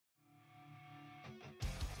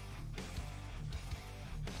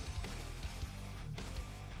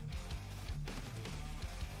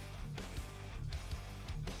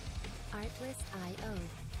Artlist.io.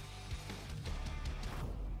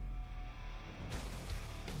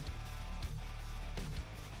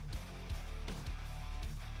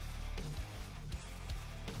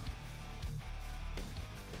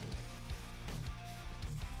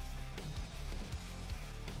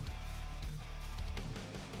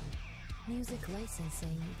 Music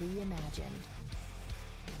licensing reimagined.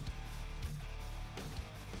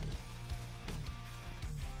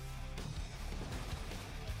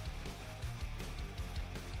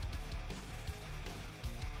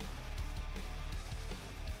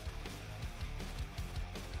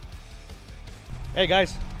 Hey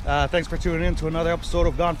guys, thanks for tuning in to another episode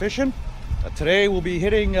of Gone Fishing. Today we'll be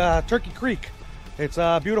hitting Turkey Creek. It's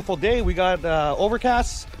a beautiful day. We got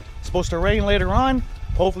overcast. It's supposed to rain later on.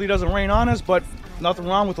 Hopefully it doesn't rain on us, but nothing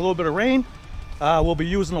wrong with a little bit of rain. We'll be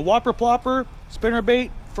using a whopper plopper,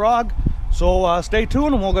 spinnerbait, frog. So stay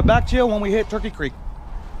tuned and we'll get back to you when we hit Turkey Creek.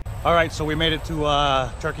 All right, so we made it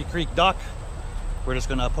to Turkey Creek dock. We're just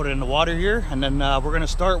gonna put it in the water here, and then we're gonna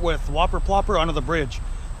start with whopper plopper under the bridge.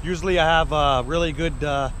 Usually I have really good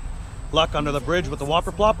luck under the bridge with the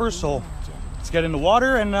whopper ploppers, so let's get in the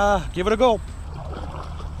water and give it a go.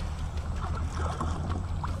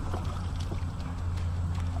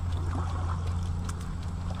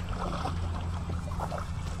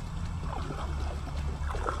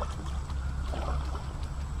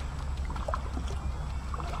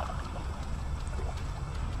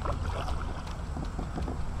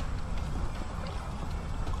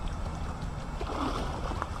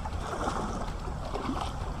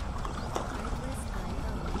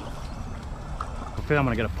 I'm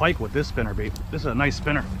gonna get a pike with this spinner bait. This is a nice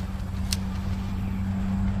spinner.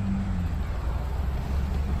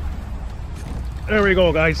 There we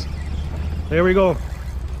go, guys. There we go.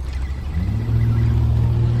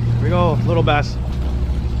 There we go, little bass.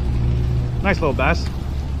 Nice little bass.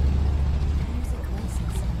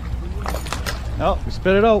 Oh, we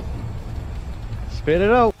spit it out. Spit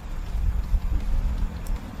it out.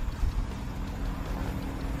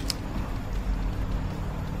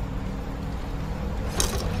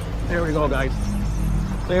 There we go, guys.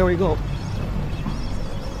 There we go.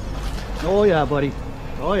 Oh yeah, buddy.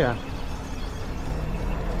 Oh yeah.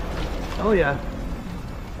 Oh yeah.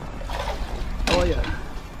 Oh yeah.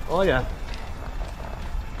 Oh yeah.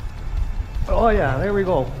 Oh yeah, there we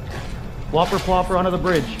go. Whopper plopper under the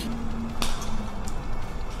bridge.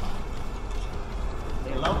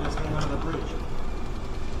 They love this thing under the bridge.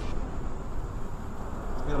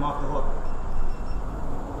 Let's get them off the hook.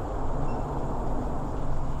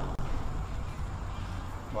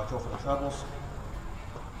 Watch out for the trebles.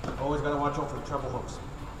 Always gotta watch out for the treble hooks.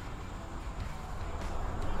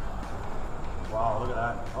 Wow, look at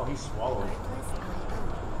that. Oh, he's swallowing.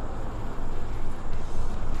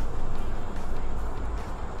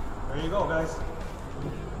 There you go, guys.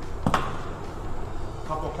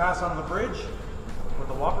 Couple casts on the bridge with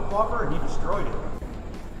the whopper plopper, and he destroyed it.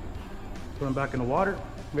 Put him back in the water.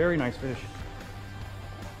 Very nice fish.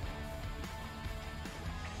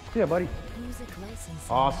 Yeah, buddy. Music licensing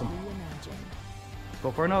Awesome. reimagined. Let's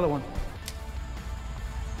go for another one.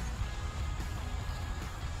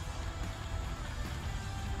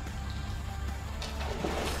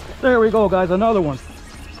 There we go, guys. Another one.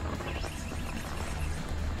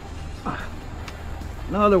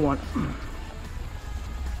 Another one.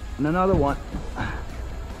 And another one.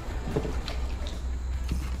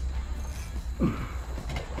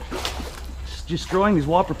 Just destroying these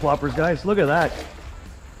whopper ploppers, guys. Look at that.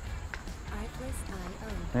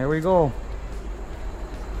 There we go.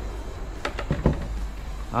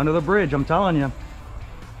 Under the bridge, I'm telling you.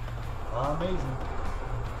 Amazing.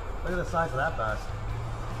 Look at the size of that bass.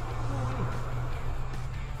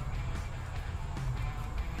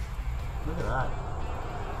 Look at that.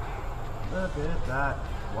 Look at that.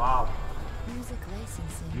 Wow. Music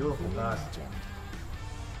licensing Beautiful bass. reimagined.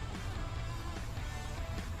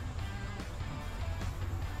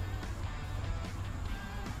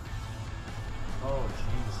 Oh,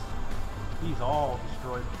 jeez. He's all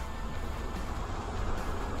destroyed.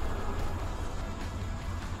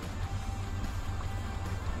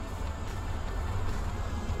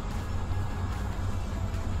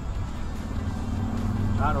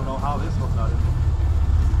 I don't know how this hook got in.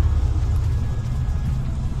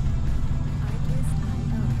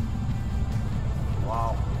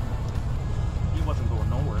 Wow. He wasn't going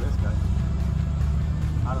nowhere, this guy.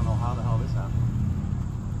 I don't know how the hell this happened.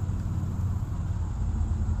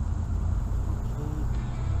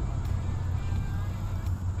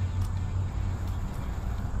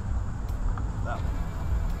 That one.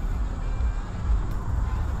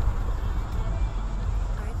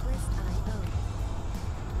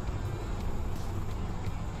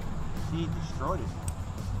 destroyed it.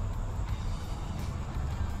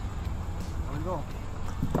 There we go.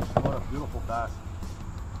 What a beautiful bass.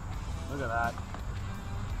 Look at that.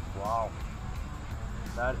 Wow.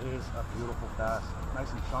 That is a beautiful bass.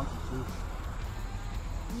 Nice and chunky too.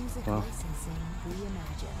 Music Wow. licensing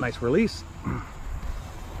reimagined. Nice release.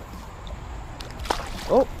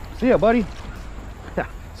 Oh, see ya, buddy.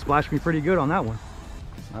 Splashed me pretty good on that one.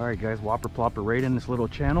 All right, guys, whopper plopper right in this little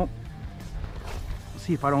channel. Let's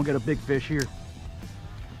see if I don't get a big fish here.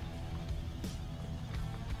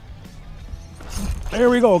 There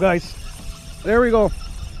we go, guys. There we go.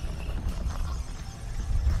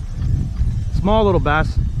 Small little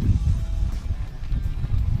bass.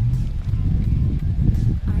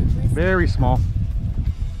 Very small.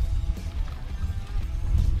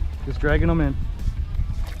 Just dragging them in.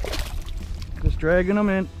 Just dragging them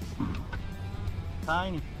in.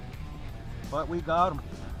 Tiny. But we got them.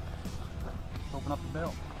 Let's open up the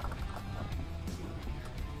bill.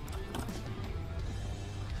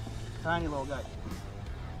 Tiny little guy.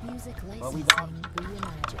 Music But we got licensing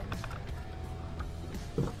reimagined.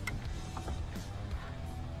 There's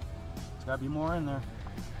gotta be more in there.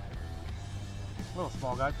 Little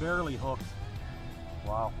small guy, barely hooked.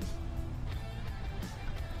 Wow.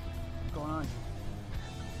 What's going on here?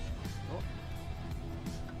 Oh.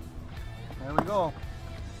 There we go.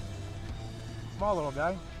 Small little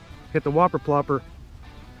guy. Hit the whopper plopper.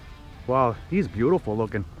 Wow, he's beautiful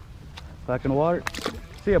looking. Back in the water.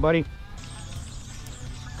 See ya, buddy.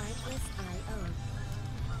 Artless.io.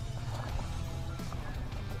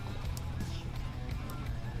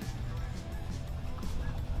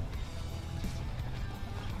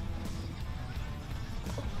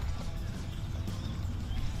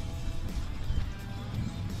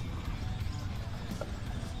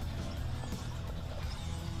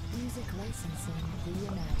 Music licensing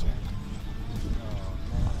reimagined. Oh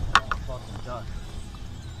man, fucking duck.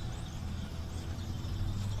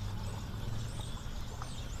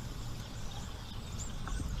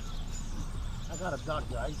 I got a duck,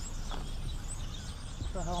 guys.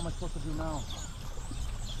 What the hell am I supposed to do now?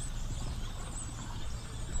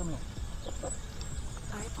 Come here.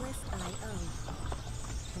 Artless.io.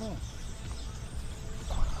 Come here.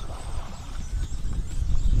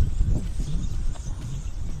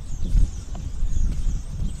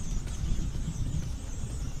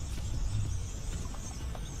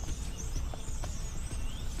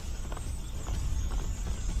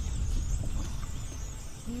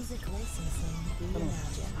 Music licensing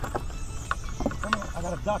reimagined. Come here. I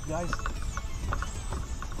got a duck, guys.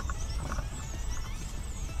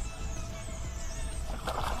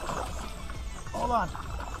 Hold on.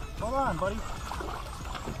 Hold on, buddy.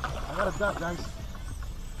 I got a duck, guys. What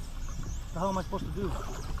the hell am I supposed to do?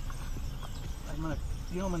 I'm gonna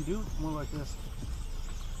feel him and do more like this.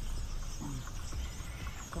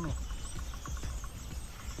 Come here.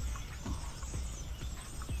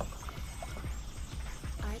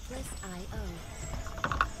 Artless.io.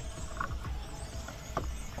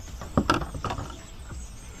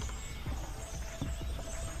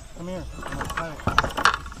 Come here. I'm gonna cut it. I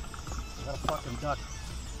got a fucking duck.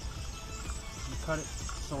 You cut it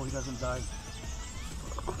so he doesn't die.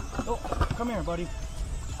 Oh, come here, buddy.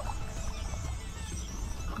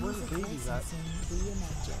 Where's the Music babies at? licensing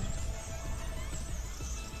reimagined.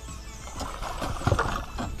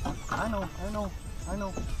 I know. I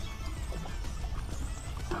know.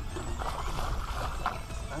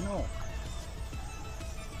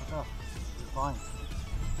 What's up? You're fine.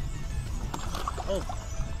 Hey,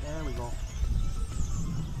 there we go.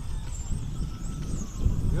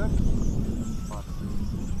 Good?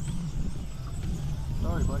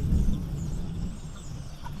 Sorry, buddy.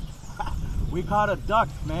 We caught a duck,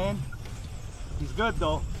 man. He's good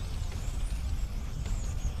though.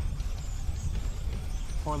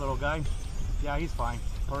 Poor little guy. Yeah, he's fine.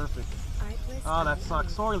 Perfect. Oh, that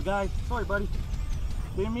sucks. Sorry, guys. Sorry, buddy.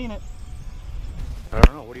 Didn't mean it. I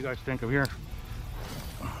don't know. What do you guys think of here?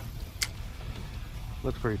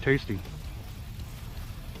 Looks pretty tasty.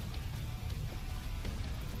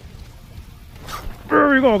 There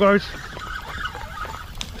we go, guys.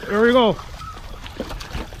 There we go.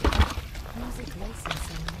 Music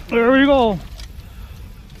licensing. There we go.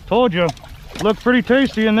 Told you. Looked pretty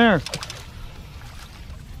tasty in there.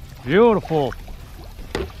 Beautiful.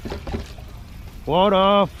 What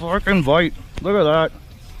a fucking bite. Look at that.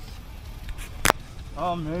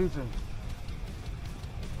 Amazing.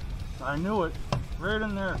 I knew it. Right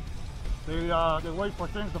in there. They wait for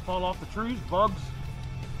things to fall off the trees, bugs.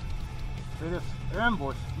 They just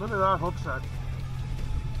ambush. Look at that hook set.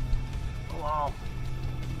 Wow.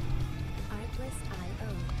 Artless.io.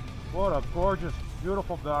 What a gorgeous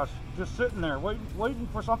Beautiful bass, just sitting there, waiting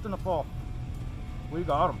for something to fall. We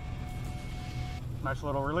got him. Nice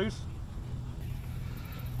little release.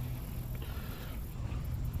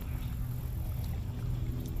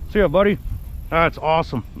 See ya, buddy. That's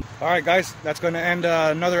awesome. All right, guys, that's going to end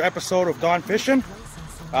another episode of Gone Fishing.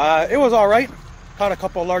 It was all right. Caught a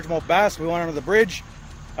couple of largemouth bass. We went under the bridge,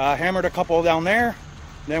 hammered a couple down there.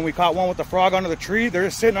 Then we caught one with the frog under the tree. They're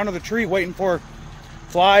just sitting under the tree waiting for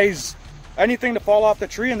flies, anything to fall off the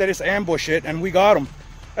tree, and they just ambush it, and we got them.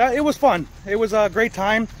 It was fun. It was a great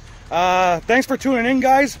time. Thanks for tuning in,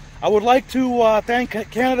 guys. I would like to thank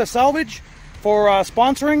Canada Salvage for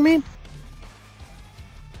sponsoring me.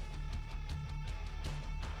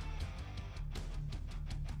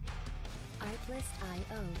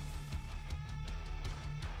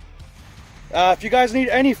 If you guys need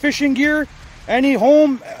any fishing gear, any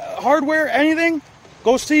home hardware, anything,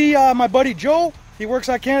 go see my buddy Joe. He works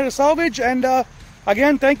at Canada Salvage. And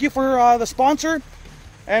again, thank you for the sponsor.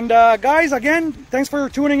 And guys, again, thanks for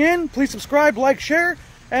tuning in. Please subscribe, like, share,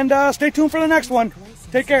 and stay tuned for the next one.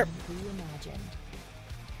 Take care.